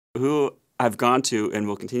Who I've gone to and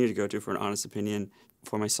will continue to go to for an honest opinion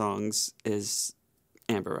for my songs is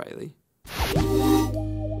Amber Riley.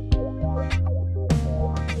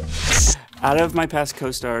 Out of my past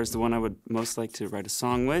co-stars, the one I would most like to write a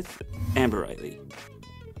song with, Amber Riley.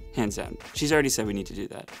 Hands down. She's already said we need to do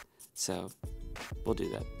that. So we'll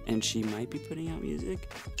do that. And she might be putting out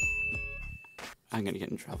music. I'm gonna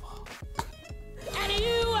get in trouble. And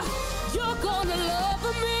you're gonna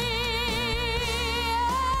love me.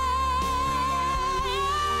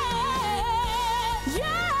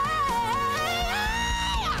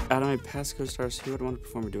 Out of my past co-stars, who would I want to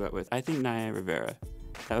perform a duet with? I think Naya Rivera.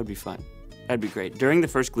 That would be fun. That'd be great. During the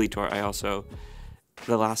first Glee tour, I also,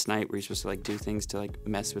 the last night where you're supposed to like do things to like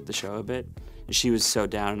mess with the show a bit, and she was so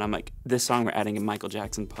down, and I'm like, this song, we're adding a Michael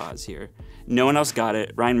Jackson pause here. No one else got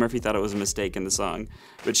it. Ryan Murphy thought it was a mistake in the song,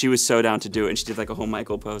 but she was so down to do it, and she did like a whole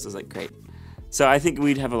Michael pose. I was like, great. So I think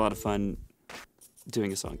we'd have a lot of fun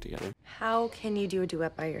doing a song together. How can you do a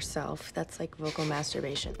duet by yourself? That's like vocal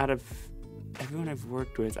masturbation. Out of everyone I've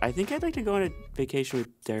worked with, I think I'd like to go on a vacation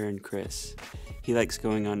with Darren Criss. He likes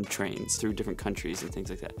going on trains through different countries and things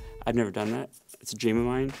like that. I've never done that. It's a dream of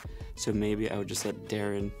mine. So maybe I would just let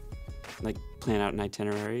Darren like plan out an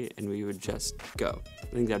itinerary and we would just go. I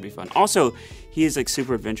think that'd be fun. Also, he is like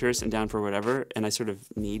super adventurous and down for whatever, and I sort of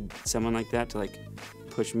need someone like that to like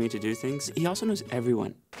push me to do things. He also knows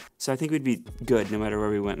everyone. So I think we'd be good no matter where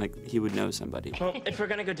we went. Like he would know somebody. Well, if we're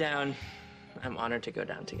gonna go down, I'm honored to go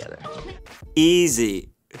down together. Easy.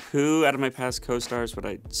 Who out of my past co-stars would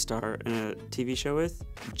I star in a TV show with?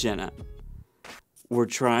 Jenna. We're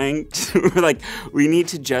trying to, we're like, we need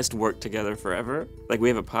to just work together forever. Like we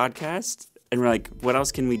have a podcast and we're like, what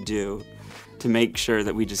else can we do to make sure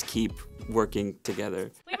that we just keep working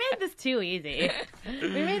together? We made this too easy. We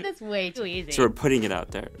made this way too easy. So we're putting it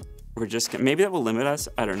out there. We're just, maybe that will limit us,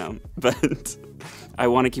 I don't know. But I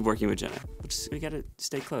want to keep working with Jenna. We gotta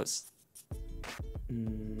stay close.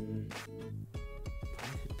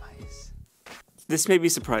 This may be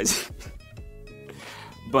surprising,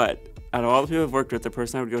 but out of all the people I've worked with, the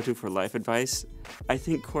person I would go to for life advice, I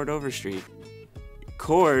think Cord Overstreet.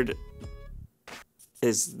 Cord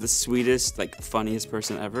is the sweetest, like funniest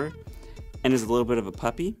person ever, and is a little bit of a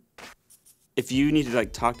puppy. If you need to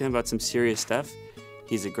like talk to him about some serious stuff,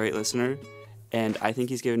 he's a great listener, and I think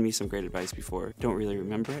he's given me some great advice before. Don't really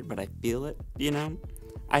remember it, but I feel it, you know?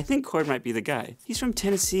 I think Cord might be the guy. He's from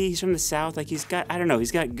Tennessee, he's from the South, like he's got, I don't know,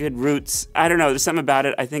 he's got good roots. I don't know, there's something about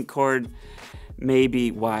it. I think Cord may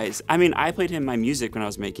be wise. I mean, I played him my music when I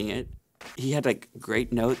was making it. He had like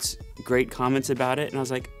great notes, great comments about it, and I was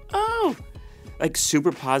like, oh, like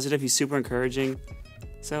super positive, he's super encouraging.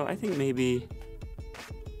 So I think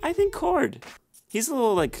Cord. He's a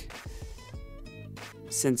little like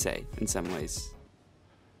sensei in some ways.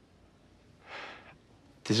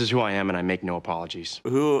 This is who I am, and I make no apologies.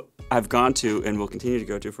 Who I've gone to and will continue to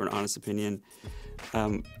go to for an honest opinion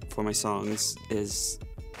for my songs is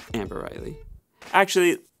Amber Riley.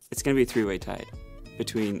 Actually, it's gonna be a three-way tie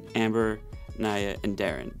between Amber, Naya, and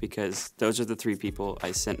Darren, because those are the three people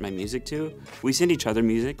I sent my music to. We send each other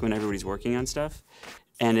music when everybody's working on stuff,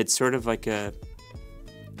 and it's sort of like a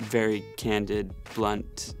very candid,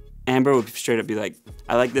 blunt. Amber would straight up be like,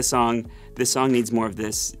 I like this song needs more of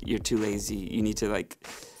this, you're too lazy, you need to like,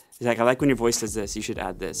 he's like, I like when your voice does this, you should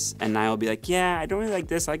add this. And Naya will be like, yeah, I don't really like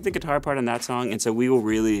this, I like the guitar part on that song, and so we will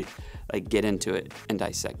really like get into it and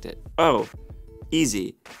dissect it. Oh,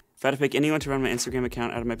 easy. If I had to pick anyone to run my Instagram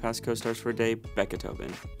account out of my past co-stars for a day, Becca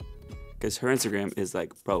Tobin. Because her Instagram is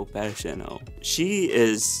like professional. She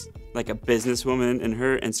is like a businesswoman and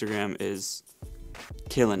her Instagram is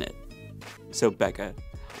killing it. So Becca.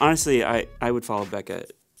 Honestly, I would follow Becca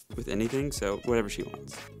with anything, so whatever she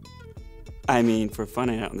wants. I mean, for a fun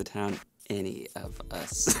night out in the town, any of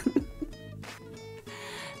us.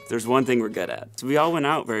 There's one thing we're good at. So we all went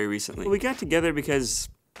out very recently. We got together because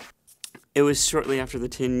it was shortly after the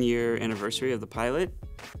 10-year anniversary of the pilot,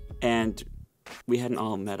 and we hadn't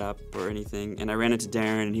all met up or anything, and I ran into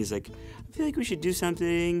Darren, and he's like, I feel like we should do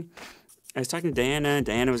something. I was talking to Diana.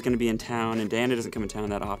 Diana was going to be in town, and Diana doesn't come in town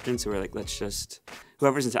that often, so we're like, let's just,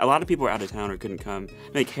 whoever's in town. A lot of people were out of town or couldn't come.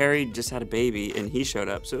 Like, Harry just had a baby, and he showed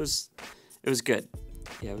up, so it was good.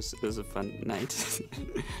 Yeah, it was a fun night.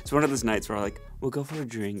 It's one of those nights where we're like, we'll go for a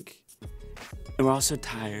drink, and we're all so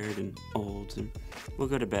tired and old, and we'll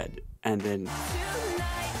go to bed. And then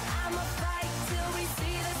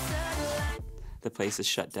the place is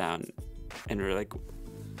shut down, and we're like,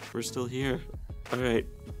 we're still here. All right.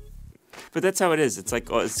 But that's how it is. It's like,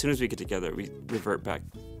 oh, as soon as we get together, we revert back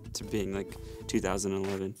to being like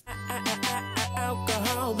 2011.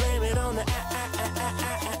 Alcohol, blame it on the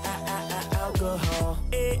alcohol.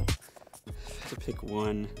 to pick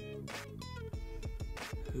one,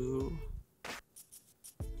 who?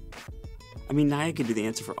 I mean, Naya could be the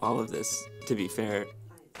answer for all of this, to be fair.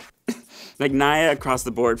 Like, Naya across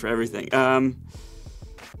the board for everything. And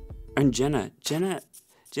Jenna.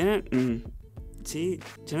 See,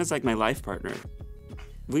 Jenna's like my life partner.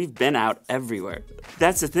 We've been out everywhere.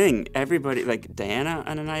 That's the thing. Everybody, like Diana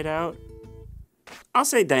on a night out. I'll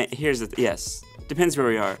say, yes, depends where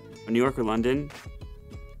we are. New York or London,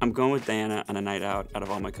 I'm going with Diana on a night out of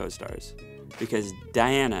all my co-stars. Because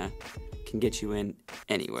Diana can get you in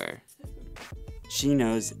anywhere. She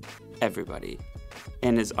knows everybody.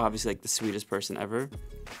 And is obviously like the sweetest person ever.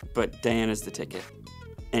 But Diana's the ticket.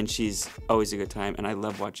 And she's always a good time. And I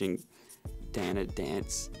love watching Diana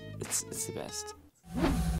dance. It's the best.